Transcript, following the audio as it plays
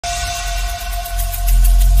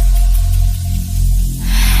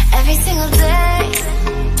every single day.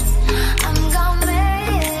 I'm gonna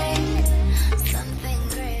make something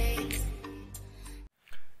great.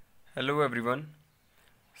 Hello everyone.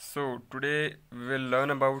 So today we will learn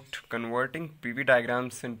about converting PV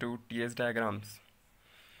diagrams into TS diagrams.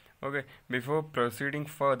 Okay, before proceeding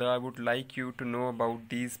further, I would like you to know about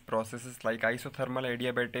these processes like isothermal,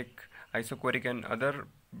 adiabatic, isochoric and other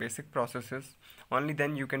basic processes. Only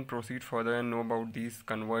then you can proceed further and know about these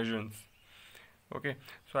conversions. Okay,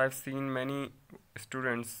 so I've seen many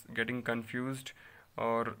students getting confused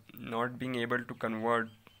or not being able to convert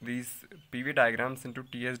these PV diagrams into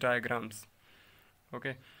TS diagrams.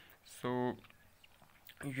 Okay, so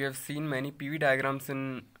you have seen many PV diagrams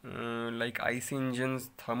in like IC engines,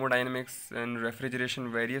 thermodynamics and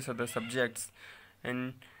refrigeration, various other subjects.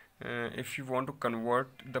 And if you want to convert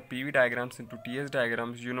the PV diagrams into TS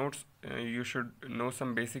diagrams, you should know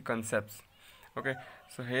some basic concepts. Okay,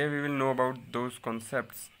 so here we will know about those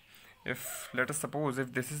concepts. If let us suppose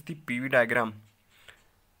if this is the PV diagram.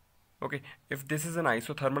 Okay, if this is an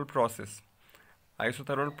isothermal process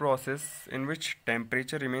in which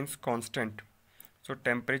temperature remains constant, so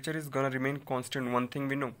temperature is gonna remain constant, one thing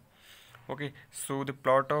we know. Okay, so the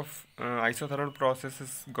plot of isothermal process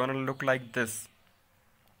is gonna look like this.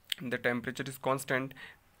 The temperature is constant,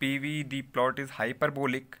 PV, the plot is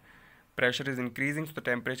hyperbolic, pressure is increasing, so the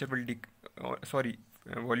temperature will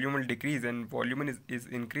volume will decrease, and volume is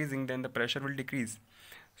increasing, then the pressure will decrease.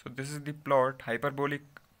 So this is the plot, hyperbolic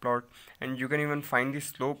plot, and you can even find the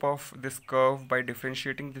slope of this curve by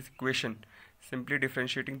differentiating this equation. Simply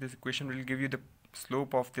differentiating this equation will give you the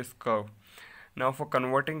slope of this curve. Now for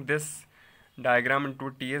converting this diagram into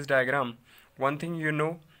a TS diagram, one thing you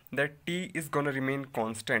know that T is gonna remain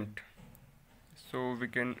constant. So we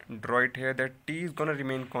can draw it here that T is gonna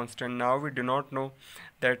remain constant. Now we do not know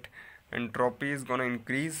that entropy is gonna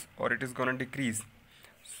increase or it is gonna decrease.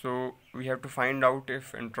 So we have to find out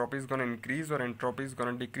if entropy is gonna increase or entropy is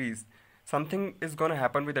gonna decrease. Something is gonna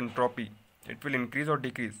happen with entropy. It will increase or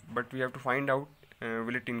decrease, but we have to find out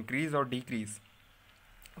will it increase or decrease.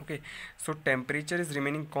 Okay, so temperature is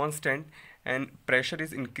remaining constant and pressure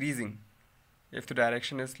is increasing. If the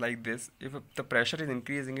direction is like this, if the pressure is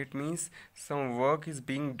increasing, it means some work is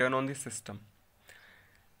being done on the system.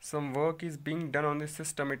 Some work is being done on the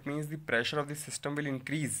system, it means the pressure of the system will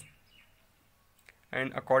increase.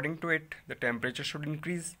 And according to it, the temperature should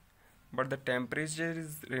increase. But the temperature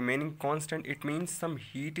is remaining constant, it means some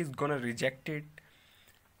heat is gonna rejected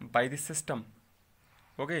by the system.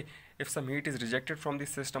 Okay, if some heat is rejected from the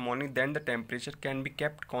system, only then the temperature can be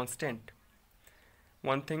kept constant.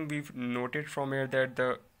 One thing we've noted from here that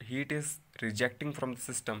the heat is rejecting from the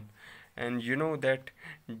system, and you know that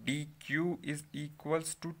dq is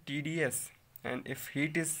equals to TdS, and if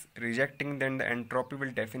heat is rejecting, then the entropy will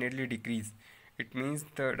definitely decrease. It means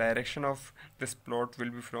the direction of this plot will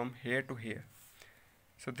be from here to here.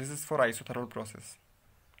 So this is for isothermal process.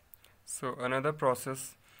 So another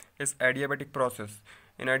process is adiabatic process.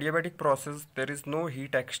 In adiabatic process, there is no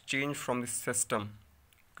heat exchange from the system.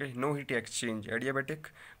 Okay, no heat exchange. Adiabatic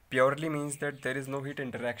purely means that there is no heat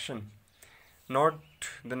interaction. Not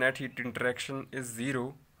the net heat interaction is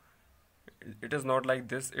zero. It is not like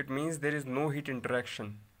this. It means there is no heat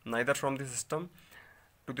interaction, neither from the system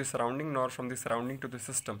to the surrounding nor from the surrounding to the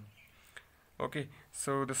system. Okay,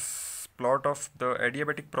 so this plot of the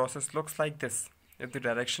adiabatic process looks like this. If the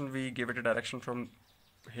direction, we give it a direction from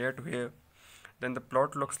here to here, then the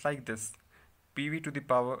plot looks like this. PV to the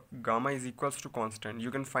power gamma is equals to constant. You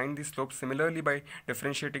can find the slope similarly by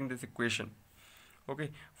differentiating this equation.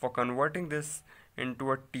 Okay, for converting this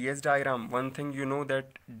into a TS diagram, one thing you know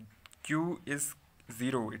that Q is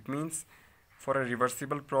 0. It means for a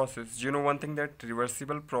reversible process, you know one thing that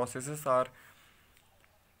reversible processes are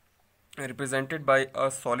represented by a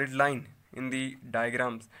solid line in the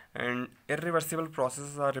diagrams, and irreversible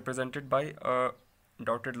processes are represented by a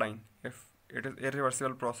dotted line. If it is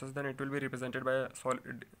irreversible process, then it will be represented by a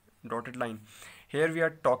solid dotted line. Here we are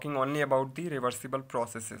talking only about the reversible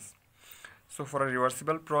processes. So for a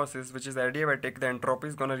reversible process which is adiabatic, the entropy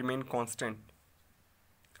is gonna remain constant.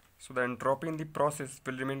 So the entropy in the process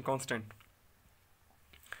will remain constant.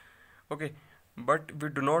 Okay, but we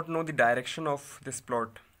do not know the direction of this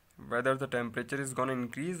plot, whether the temperature is gonna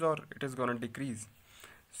increase or it is gonna decrease.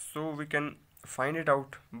 So we can find it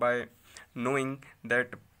out by knowing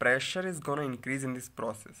that pressure is gonna increase in this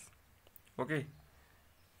process. Okay,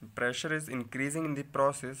 pressure is increasing in the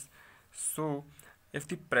process. So if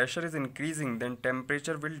the pressure is increasing, then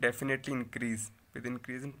temperature will definitely increase. With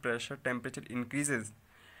increasing pressure, temperature increases,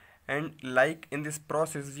 and like in this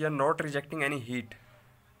process, we are not rejecting any heat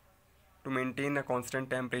to maintain a constant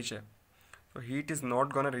temperature. So heat is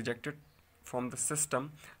not gonna reject it from the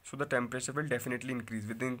system, so the temperature will definitely increase.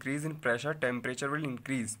 With the increase in pressure, temperature will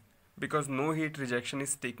increase because no heat rejection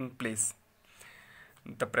is taking place.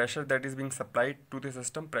 The pressure that is being supplied to the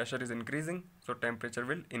system, pressure is increasing, so temperature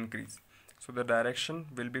will increase. So the direction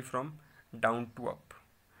will be from down to up.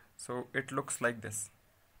 So it looks like this.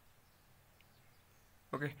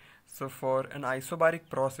 Okay, so for an isobaric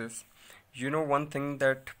process, you know one thing,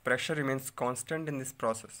 that pressure remains constant in this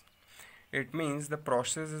process. It means the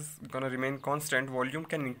process is gonna remain constant. Volume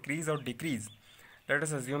can increase or decrease. Let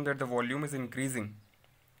us assume that the volume is increasing.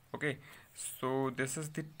 Okay, so this is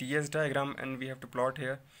the TS diagram and we have to plot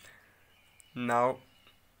here. Now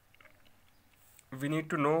we need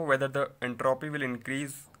to know whether the entropy will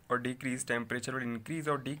increase or decrease, temperature will increase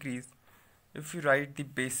or decrease. If you write the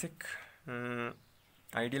basic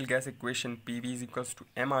ideal gas equation, PV is equals to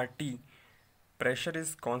mRT, pressure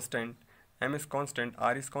is constant, M is constant,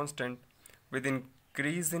 R is constant. With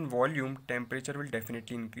increase in volume, temperature will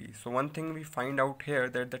definitely increase. So one thing we find out here,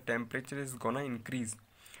 that the temperature is gonna increase.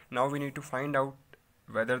 Now we need to find out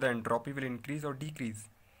whether the entropy will increase or decrease.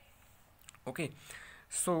 Okay,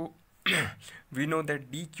 so we know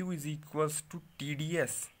that dq is equals to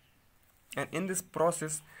TdS, and in this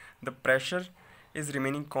process the pressure is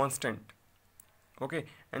remaining constant. Okay,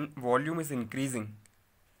 and volume is increasing.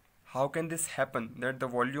 How can this happen, that the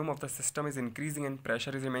volume of the system is increasing and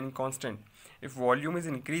pressure is remaining constant? If volume is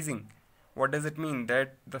increasing, what does it mean?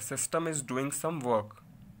 That the system is doing some work.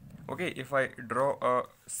 Okay, if I draw a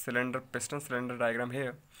piston cylinder diagram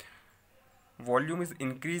here, volume is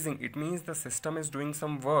increasing, it means the system is doing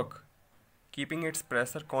some work, keeping its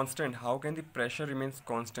pressure constant. How can the pressure remains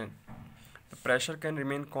constant? The pressure can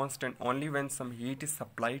remain constant only when some heat is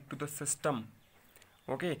supplied to the system.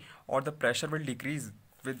 Okay, or the pressure will decrease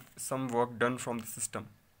with some work done from the system.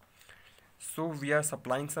 So we are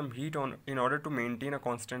supplying some heat in order to maintain a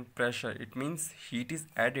constant pressure. It means heat is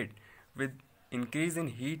added. With increase in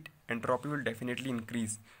heat, entropy will definitely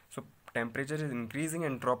increase. So temperature is increasing,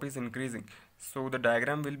 entropy is increasing. So the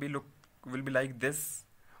diagram will be like this,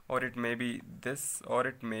 or it may be this, or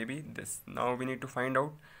it may be this. Now we need to find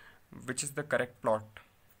out which is the correct plot.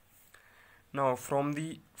 Now from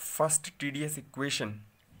the first TdS equation,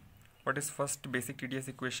 what is first basic TdS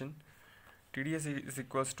equation? TdS is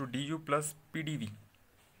equals to du plus pdv.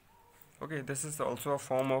 Okay, this is also a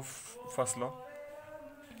form of first law.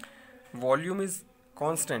 Volume is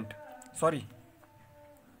constant. Sorry,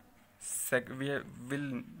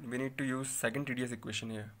 we need to use second TdS equation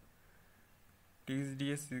here.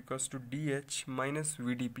 TdS is equals to dH minus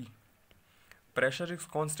vdp. Pressure is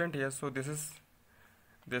constant here, so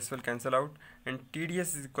this will cancel out, and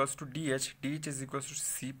TdS is equals to dH is equals to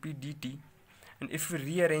Cp dt. And if we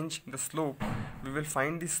rearrange the slope, we will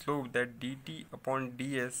find the slope that dt upon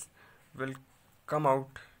ds will come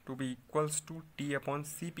out to be equals to T upon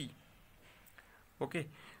Cp. Okay,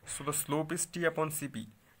 so the slope is T upon Cp.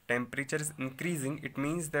 Temperature is increasing, it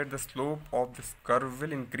means that the slope of this curve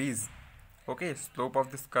will increase. Okay, slope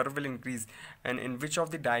of this curve will increase. And in which of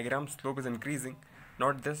the diagrams slope is increasing?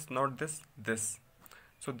 Not this, not this, this.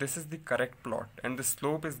 So this is the correct plot, and the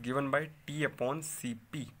slope is given by T upon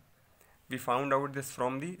Cp. We found out this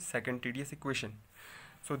from the second TdS equation.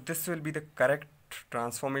 So this will be the correct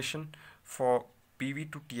transformation for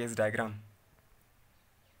PV to TS diagram.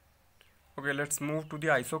 Okay, let's move to the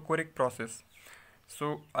isochoric process.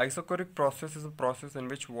 So isochoric process is a process in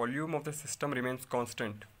which volume of the system remains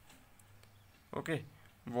constant. Okay,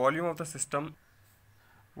 volume of the system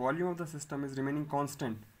is remaining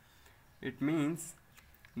constant. It means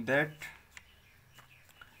that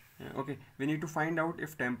okay, we need to find out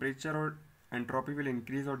if temperature or entropy will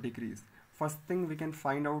increase or decrease. First thing we can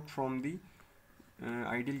find out from the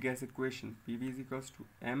ideal gas equation, PV is equals to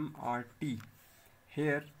mRT.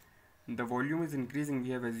 Here the volume is increasing,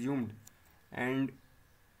 we have assumed, and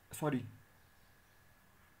sorry,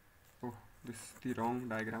 oh, this is the wrong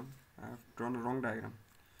diagram. I have drawn a wrong diagram.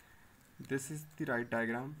 This is the right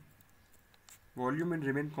diagram. Volume will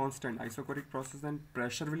remain constant, isochoric process, and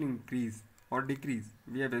pressure will increase or decrease.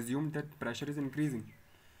 We have assumed that pressure is increasing.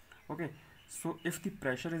 Okay, so if the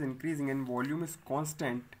pressure is increasing and volume is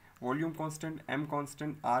constant, volume constant, M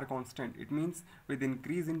constant, R constant, it means with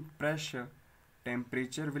increase in pressure,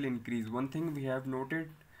 temperature will increase. One thing we have noted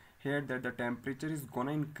here, that the temperature is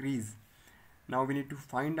gonna increase. Now we need to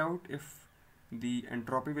find out if the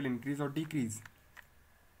entropy will increase or decrease.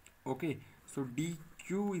 Okay, so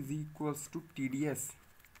dq is equals to TdS.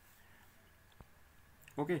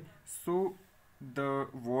 Okay, so the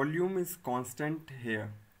volume is constant here.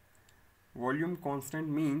 Volume constant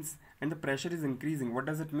means, and the pressure is increasing. What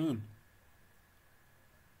does it mean?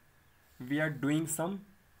 we are doing some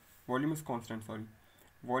volume is constant, sorry,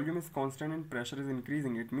 volume is constant and pressure is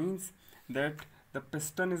increasing. It means that the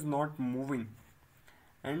piston is not moving,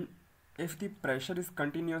 and if the pressure is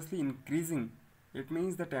continuously increasing, it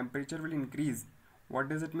means the temperature will increase. What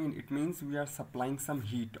does it mean? It means we are supplying some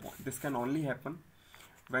heat. This can only happen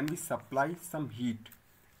when we supply some heat.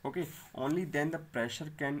 Okay, only then the pressure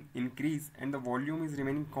can increase and the volume is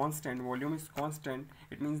remaining constant. Volume is constant,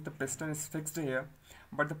 it means the piston is fixed here,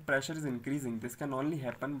 but the pressure is increasing. This can only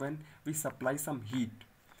happen when we supply some heat.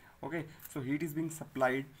 Okay, so heat is being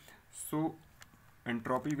supplied, so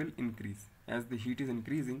entropy will increase. As the heat is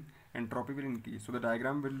increasing, entropy will increase. So the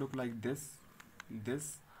diagram will look like this,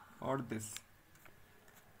 this, or this.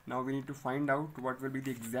 Now we need to find out what will be the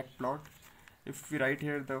exact plot. If we write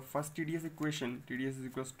here the first TDS equation, TDS is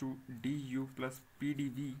equals to du plus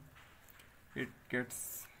pdv, it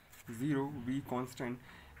gets 0, v constant.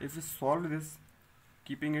 If we solve this,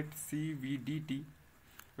 keeping it cv dt,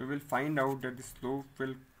 we will find out that the slope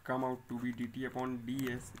will come out to be dt upon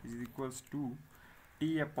ds is equals to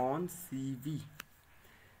T upon cv.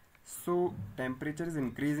 So temperature is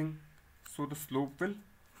increasing, so the slope will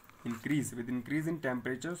increase. With increase in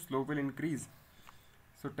temperature, slope will increase.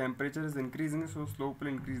 So temperature is increasing, so slope will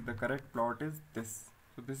increase. The correct plot is this.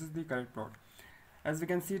 So this is the correct plot. As we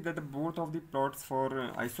can see that the both of the plots for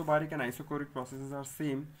isobaric and isochoric processes are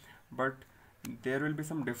same, but there will be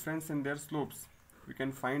some difference in their slopes. We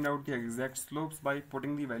can find out the exact slopes by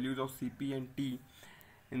putting the values of Cp and T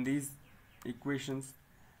in these equations,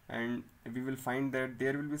 and we will find that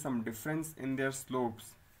there will be some difference in their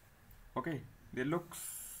slopes. Okay, they look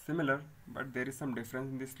similar, but there is some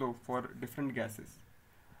difference in the slope for different gases.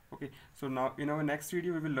 Okay, so now in our next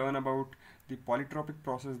video we will learn about the polytropic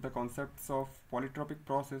process, the concepts of polytropic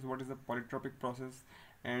process, what is a polytropic process,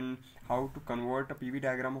 and how to convert a PV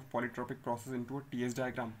diagram of polytropic process into a TS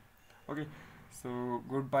diagram. Okay, so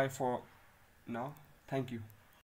goodbye for now. Thank you.